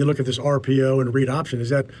you look at this RPO and read option. Is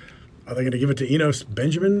that are they going to give it to Enos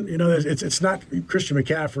Benjamin? It's not Christian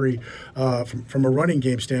McCaffrey from a running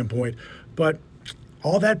game standpoint. But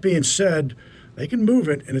all that being said, they can move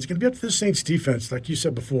it, and it's going to be up to the Saints defense, like you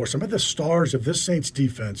said before. Some of the stars of this Saints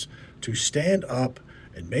defense to stand up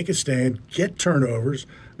and make a stand, get turnovers.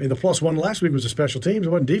 I mean, the +1 last week was a special teams. It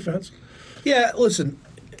wasn't defense. Yeah, listen.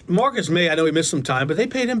 Marcus May, I know he missed some time, but they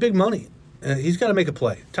paid him big money. He's got to make a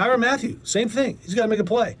play. Tyrann Mathieu, same thing. He's got to make a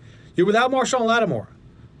play. You're without Marshawn Lattimore.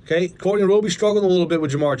 Okay? Courtney Roby struggled a little bit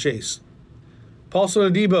with Jamar Chase. Paulson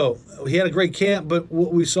Adebo, he had a great camp, but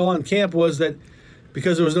what we saw in camp was that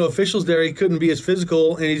because there was no officials there, he couldn't be as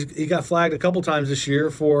physical, and he got flagged a couple times this year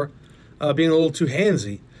for being a little too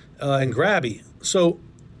handsy and grabby. So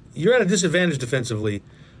you're at a disadvantage defensively,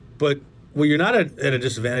 but where you're not at a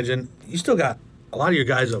disadvantage, and you still got a lot of your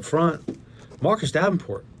guys up front. Marcus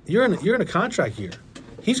Davenport, you're in a contract year.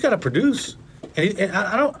 he's got to produce. And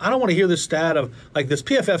I don't want to hear this stat of like this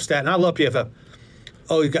PFF stat, and I love PFF.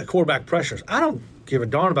 Oh, you've got quarterback pressures. I don't give a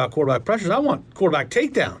darn about quarterback pressures. I want quarterback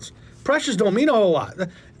takedowns. Pressures don't mean a whole lot.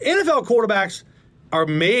 NFL quarterbacks are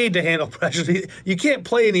made to handle pressure. You can't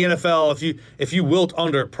play in the NFL if you wilt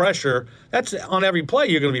under pressure. That's on every play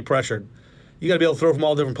you're going to be pressured. You got to be able to throw from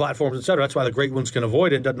all different platforms, et cetera. That's why the great ones can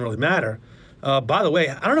avoid it. It doesn't really matter. By the way,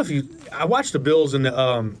 I don't know if I watched the Bills and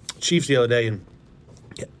the Chiefs the other day, and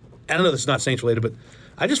I don't know this is not Saints related, but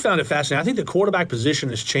I just found it fascinating. I think the quarterback position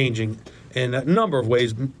is changing in a number of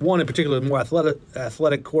ways. One in particular, more athletic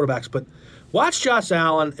quarterbacks. But watch Josh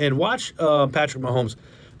Allen and watch Patrick Mahomes.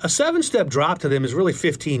 A 7-step drop to them is really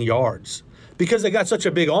 15 yards because they got such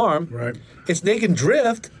a big arm. Right. They can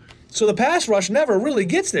drift, so the pass rush never really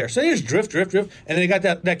gets there. So they just drift, and they got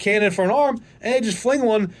that cannon for an arm, and they just fling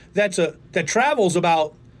one that travels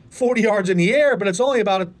about 40 yards in the air, but it's only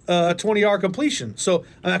about a 20-yard completion. So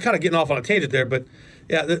I'm kind of getting off on a tangent there, but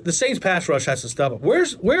yeah, the Saints pass rush has to stop it. Where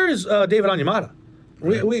is David Onyemata?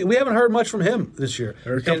 We haven't heard much from him this year.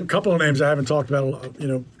 There are a couple of names I haven't talked about,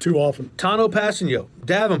 too often. Tano Passanio,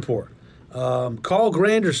 Davenport, Carl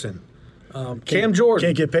Granderson, Cam Jordan.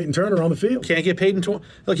 Can't get Peyton Turner on the field. Can't get Peyton Turner.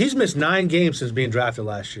 Look, he's missed 9 games since being drafted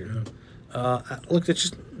last year. Yeah. Look, that's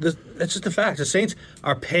just a fact. The Saints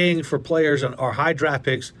are paying for players on our high draft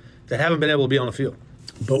picks that haven't been able to be on the field.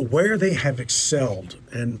 But where they have excelled,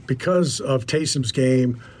 and because of Taysom's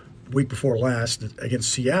game week before last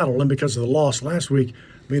against Seattle, and because of the loss last week,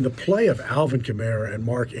 I mean, the play of Alvin Kamara and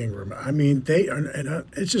Mark Ingram, I mean,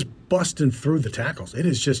 it's just busting through the tackles. It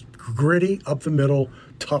is just gritty, up the middle,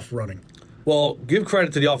 tough running. Well, give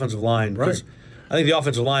credit to the offensive line. Right. I think the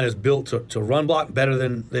offensive line is built to run block better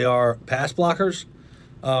than they are pass blockers.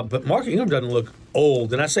 But Mark Ingram doesn't look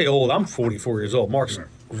old. And I say old, I'm 44 years old. Mark's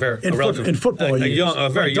in football years. A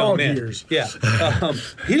very young man. Years. Yeah.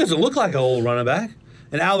 He doesn't look like an old running back.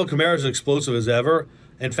 And Alvin Kamara is as explosive as ever.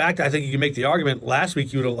 In fact, I think you can make the argument last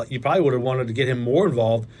week you probably would have wanted to get him more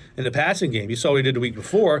involved in the passing game. You saw what he did the week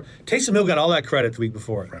before. Taysom Hill got all that credit the week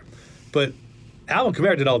before. Right. But Alvin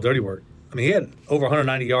Kamara did all the dirty work. I mean, he had over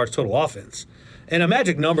 190 yards total offense. And a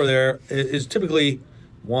magic number there is typically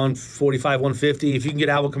 145, 150. If you can get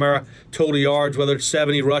Alvin Kamara total yards, whether it's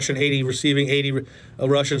 70 rushing, 80 receiving, 80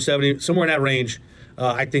 rushing, 70, somewhere in that range,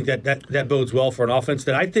 I think that bodes well for an offense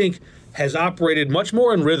that I think has operated much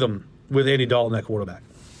more in rhythm with Andy Dalton at quarterback.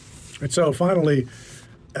 And so finally,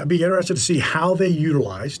 I'd be interested to see how they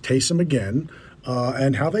utilize Taysom again,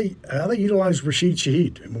 and how they utilize Rashid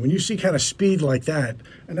Shaheed. I mean, when you see kind of speed like that,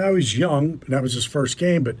 and now he's young, and that was his first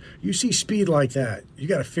game, but you see speed like that, you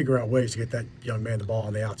got to figure out ways to get that young man the ball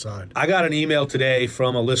on the outside. I got an email today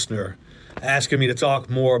from a listener asking me to talk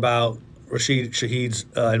more about Rashid Shaheed's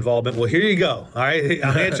involvement. Well, here you go. All right,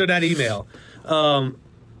 I'll answer that email.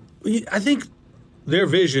 I think their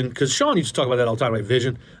vision, because Sean used to talk about that all the time, right?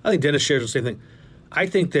 Vision. I think Dennis shares the same thing. I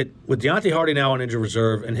think that with Deontay Hardy now on injured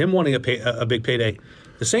reserve and him wanting a big payday,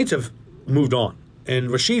 the Saints have moved on. And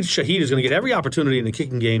Rashid Shaheed is going to get every opportunity in the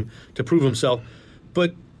kicking game to prove himself.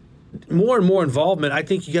 But more and more involvement, I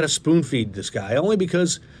think you got to spoon feed this guy, only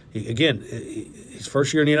because, again, his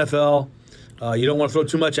first year in the NFL, you don't want to throw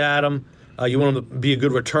too much at him. You want him to be a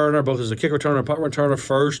good returner, both as a kick returner and punt returner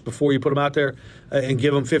first before you put him out there and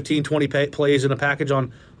give him 15, 20 plays in a package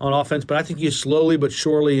on offense. But I think you slowly but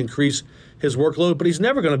surely increase his workload. But he's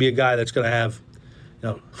never going to be a guy that's going to have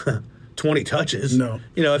 20 touches. No.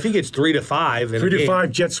 If he gets 3 to 5. 3 to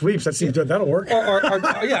 5 jet sweeps, that'll work. Or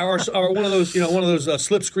one of those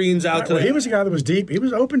slip screens out to. Well, he was a guy that was deep. He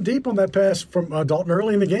was open deep on that pass from Dalton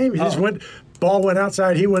early in the game. He just ball went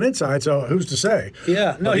outside, he went inside. So who's to say?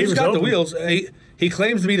 Yeah, no, he's got open. The wheels. He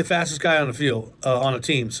claims to be the fastest guy on the field on a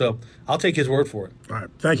team. So I'll take his word for it. All right.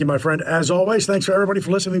 Thank you, my friend. As always, thanks for everybody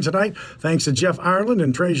for listening tonight. Thanks to Jeff Ireland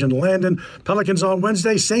and Trajan Landon. Pelicans on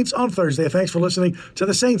Wednesday, Saints on Thursday. Thanks for listening to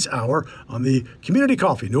the Saints Hour on the Community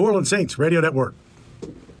Coffee New Orleans Saints Radio Network.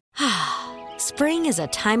 Spring is a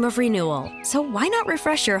time of renewal, so why not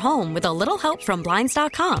refresh your home with a little help from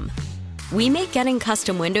Blinds.com? We make getting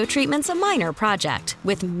custom window treatments a minor project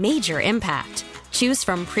with major impact. Choose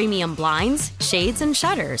from premium blinds, shades, and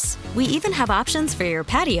shutters. We even have options for your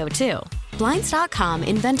patio, too. Blinds.com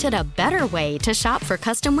invented a better way to shop for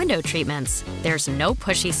custom window treatments. There's no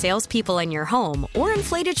pushy salespeople in your home or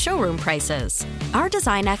inflated showroom prices. Our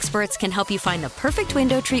design experts can help you find the perfect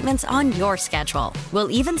window treatments on your schedule.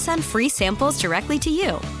 We'll even send free samples directly to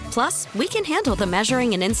you. Plus, we can handle the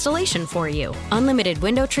measuring and installation for you. Unlimited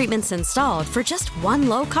window treatments installed for just one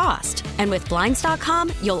low cost. And with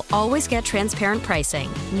Blinds.com, you'll always get transparent pricing.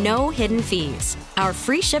 No hidden fees. Our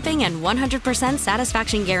free shipping and 100%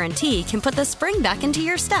 satisfaction guarantee can put the spring back into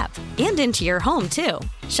your step and into your home, too.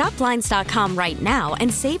 Shop Blinds.com right now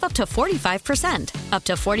and save up to 45%. Up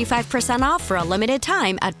to 45% off for a limited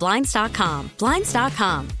time at Blinds.com.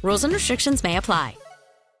 Blinds.com. Rules and restrictions may apply.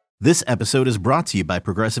 This episode is brought to you by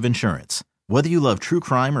Progressive Insurance. Whether you love true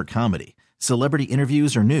crime or comedy, celebrity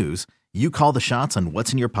interviews or news, you call the shots on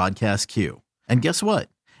what's in your podcast queue. And guess what?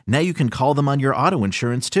 Now you can call them on your auto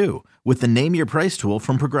insurance too with the Name Your Price tool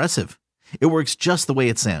from Progressive. It works just the way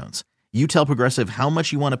it sounds. You tell Progressive how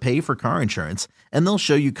much you want to pay for car insurance, and they'll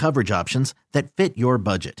show you coverage options that fit your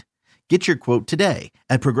budget. Get your quote today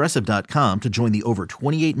at Progressive.com to join the over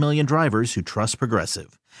 28 million drivers who trust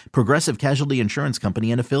Progressive. Progressive Casualty Insurance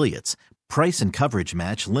Company and Affiliates. Price and coverage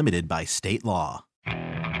match limited by state law.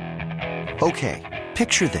 Okay,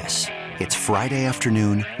 picture this. It's Friday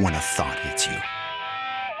afternoon when a thought hits you.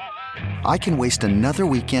 I can waste another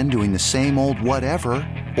weekend doing the same old whatever,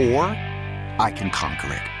 or I can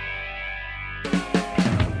conquer it.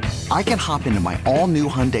 I can hop into my all-new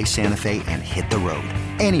Hyundai Santa Fe and hit the road.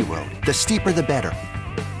 Any road. The steeper, the better.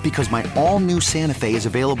 Because my all-new Santa Fe is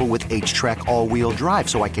available with H-Track all-wheel drive,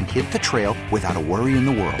 so I can hit the trail without a worry in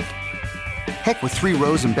the world. Heck, with 3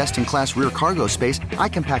 rows and best-in-class rear cargo space, I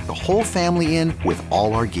can pack the whole family in with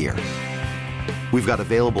all our gear. We've got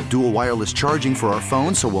available dual wireless charging for our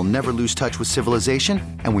phones, so we'll never lose touch with civilization,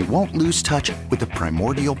 and we won't lose touch with the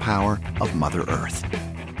primordial power of Mother Earth.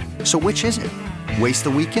 So which is it? Waste the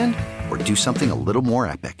weekend or do something a little more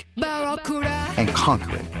epic? And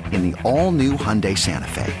conquer it in the all-new Hyundai Santa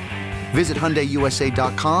Fe. Visit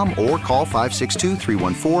HyundaiUSA.com or call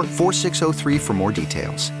 562-314-4603 for more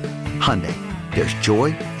details. Hyundai, there's joy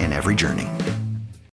in every journey.